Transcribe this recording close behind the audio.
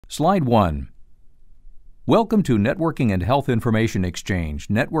Slide 1. Welcome to Networking and Health Information Exchange,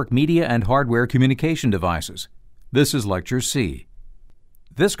 Network Media and Hardware Communication Devices. This is Lecture C.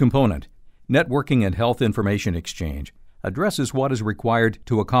 This component, Networking and Health Information Exchange, addresses what is required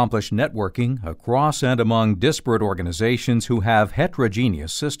to accomplish networking across and among disparate organizations who have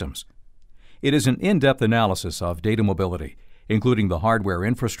heterogeneous systems. It is an in-depth analysis of data mobility, including the hardware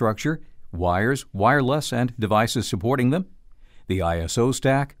infrastructure, wires, wireless, and devices supporting them, the ISO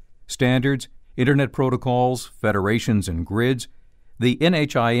stack, standards, Internet protocols, federations and grids, the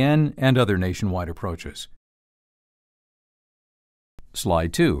NHIN, and other nationwide approaches.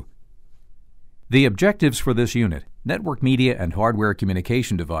 Slide 2. The objectives for this unit, Network Media and Hardware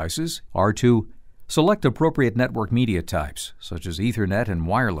Communication Devices, are to select appropriate network media types, such as Ethernet and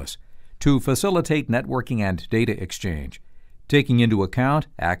wireless, to facilitate networking and data exchange, taking into account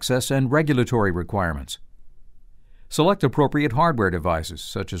access and regulatory requirements. Select appropriate hardware devices,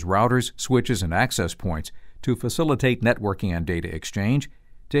 such as routers, switches, and access points, to facilitate networking and data exchange,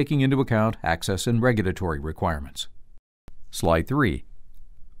 taking into account access and regulatory requirements. Slide 3.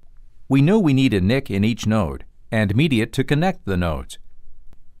 We know we need a NIC in each node and media to connect the nodes.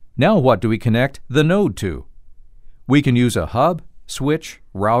 Now what do we connect the node to? We can use a hub, switch,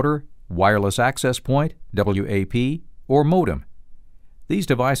 router, wireless access point, WAP, or modem. These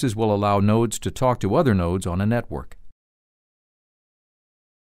devices will allow nodes to talk to other nodes on a network.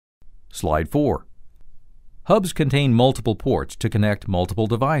 Slide 4. Hubs contain multiple ports to connect multiple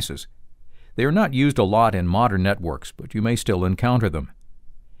devices. They are not used a lot in modern networks, but you may still encounter them.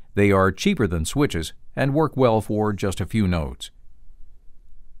 They are cheaper than switches and work well for just a few nodes.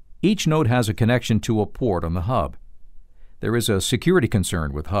 Each node has a connection to a port on the hub. There is a security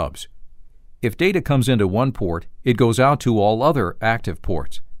concern with hubs. If data comes into one port, it goes out to all other active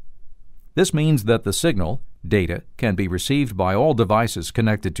ports. This means that the signal, data, can be received by all devices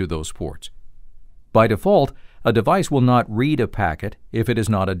connected to those ports. By default, a device will not read a packet if it is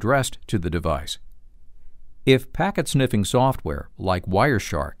not addressed to the device. If packet sniffing software, like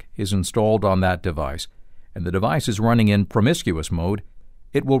Wireshark, is installed on that device, and the device is running in promiscuous mode,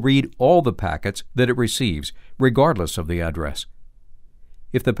 it will read all the packets that it receives, regardless of the address.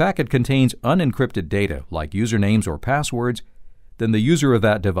 If the packet contains unencrypted data, like usernames or passwords, then the user of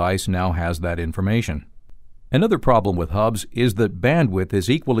that device now has that information. Another problem with hubs is that bandwidth is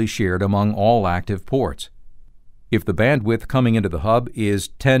equally shared among all active ports. If the bandwidth coming into the hub is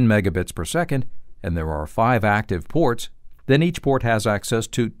 10 megabits per second, and there are 5 active ports, then each port has access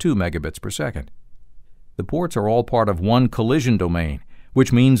to 2 megabits per second. The ports are all part of one collision domain,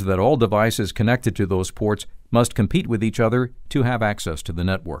 which means that all devices connected to those ports must compete with each other to have access to the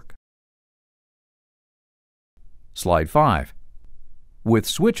network. Slide 5. With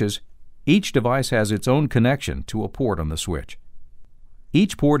switches, each device has its own connection to a port on the switch.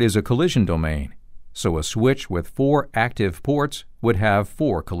 Each port is a collision domain, so a switch with 4 active ports would have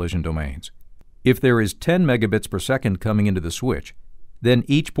 4 collision domains. If there is 10 megabits per second coming into the switch, then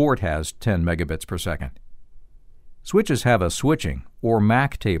each port has 10 megabits per second. Switches have a switching, or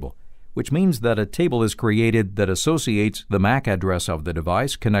MAC table, which means that a table is created that associates the MAC address of the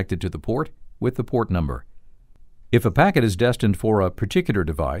device connected to the port with the port number. If a packet is destined for a particular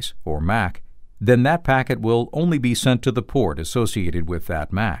device, or MAC, then that packet will only be sent to the port associated with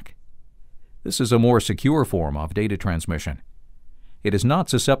that MAC. This is a more secure form of data transmission. It is not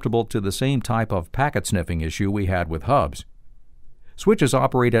susceptible to the same type of packet sniffing issue we had with hubs. Switches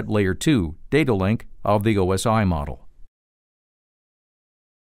operate at Layer 2, data link, of the OSI model.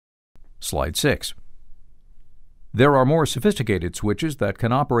 Slide 6. There are more sophisticated switches that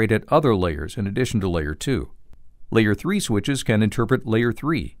can operate at other layers in addition to Layer 2. Layer 3 switches can interpret Layer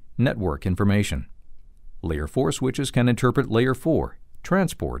 3, network information. Layer 4 switches can interpret Layer 4,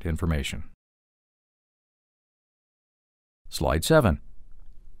 transport information. Slide 7.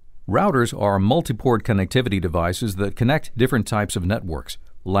 Routers are multi-port connectivity devices that connect different types of networks,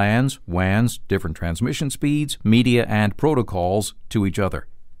 LANs, WANs, different transmission speeds, media, and protocols to each other.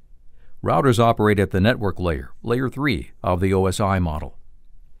 Routers operate at the network layer, Layer 3, of the OSI model.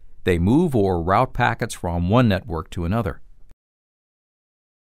 They move or route packets from one network to another.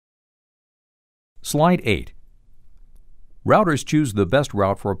 Slide 8. Routers choose the best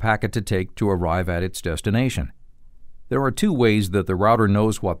route for a packet to take to arrive at its destination. There are 2 ways that the router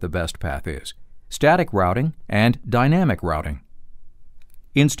knows what the best path is: static routing and dynamic routing.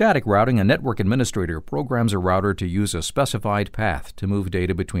 In static routing, a network administrator programs a router to use a specified path to move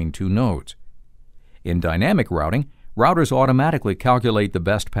data between 2 nodes. In dynamic routing, routers automatically calculate the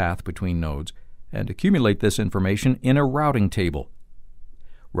best path between nodes and accumulate this information in a routing table.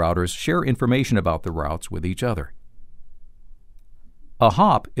 Routers share information about the routes with each other. A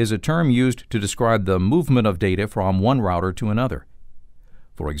hop is a term used to describe the movement of data from one router to another.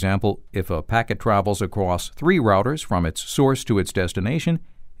 For example, if a packet travels across 3 routers from its source to its destination,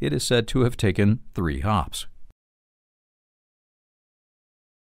 it is said to have taken 3 hops.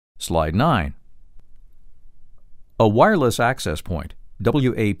 Slide 9. A wireless access point,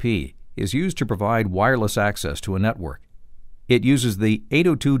 WAP, is used to provide wireless access to a network. It uses the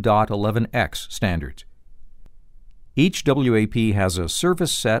 802.11x standards. Each WAP has a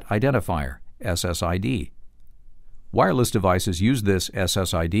Service Set Identifier, SSID. Wireless devices use this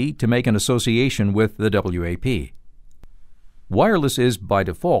SSID to make an association with the WAP. Wireless is, by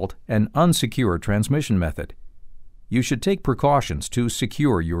default, an unsecure transmission method. You should take precautions to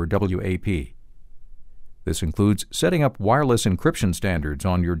secure your WAP. This includes setting up wireless encryption standards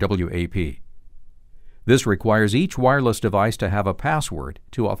on your WAP. This requires each wireless device to have a password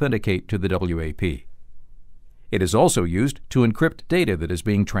to authenticate to the WAP. It is also used to encrypt data that is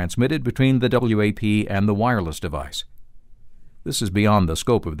being transmitted between the WAP and the wireless device. This is beyond the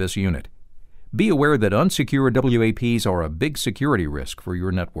scope of this unit. Be aware that unsecured WAPs are a big security risk for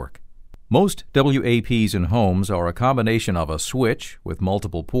your network. Most WAPs in homes are a combination of a switch with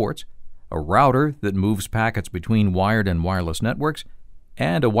multiple ports, a router that moves packets between wired and wireless networks,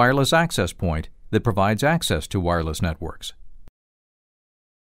 and a wireless access point that provides access to wireless networks.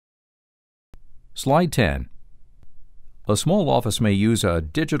 Slide 10. A small office may use a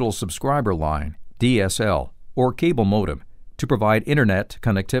digital subscriber line, DSL, or cable modem to provide Internet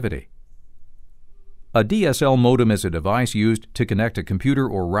connectivity. A DSL modem is a device used to connect a computer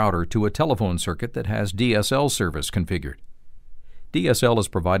or router to a telephone circuit that has DSL service configured. DSL is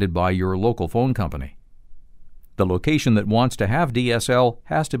provided by your local phone company. The location that wants to have DSL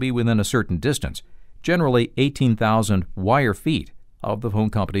has to be within a certain distance, generally 18,000 wire feet, of the phone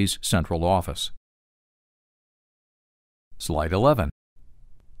company's central office. Slide 11.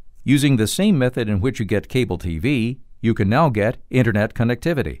 Using the same method in which you get cable TV, you can now get Internet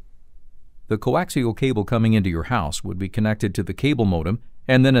connectivity. The coaxial cable coming into your house would be connected to the cable modem,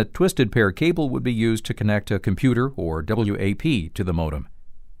 and then a twisted pair cable would be used to connect a computer or WAP to the modem.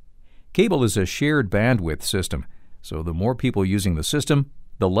 Cable is a shared bandwidth system, so the more people using the system,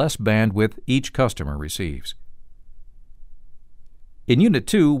 the less bandwidth each customer receives. In Unit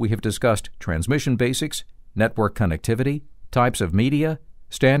 2, we have discussed transmission basics, network connectivity, types of media,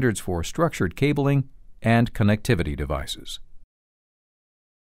 standards for structured cabling, and connectivity devices.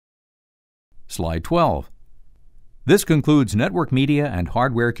 Slide 12. This concludes network media and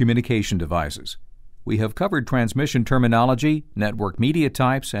hardware communication devices. We have covered transmission terminology, network media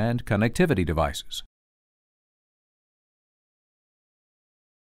types, and connectivity devices.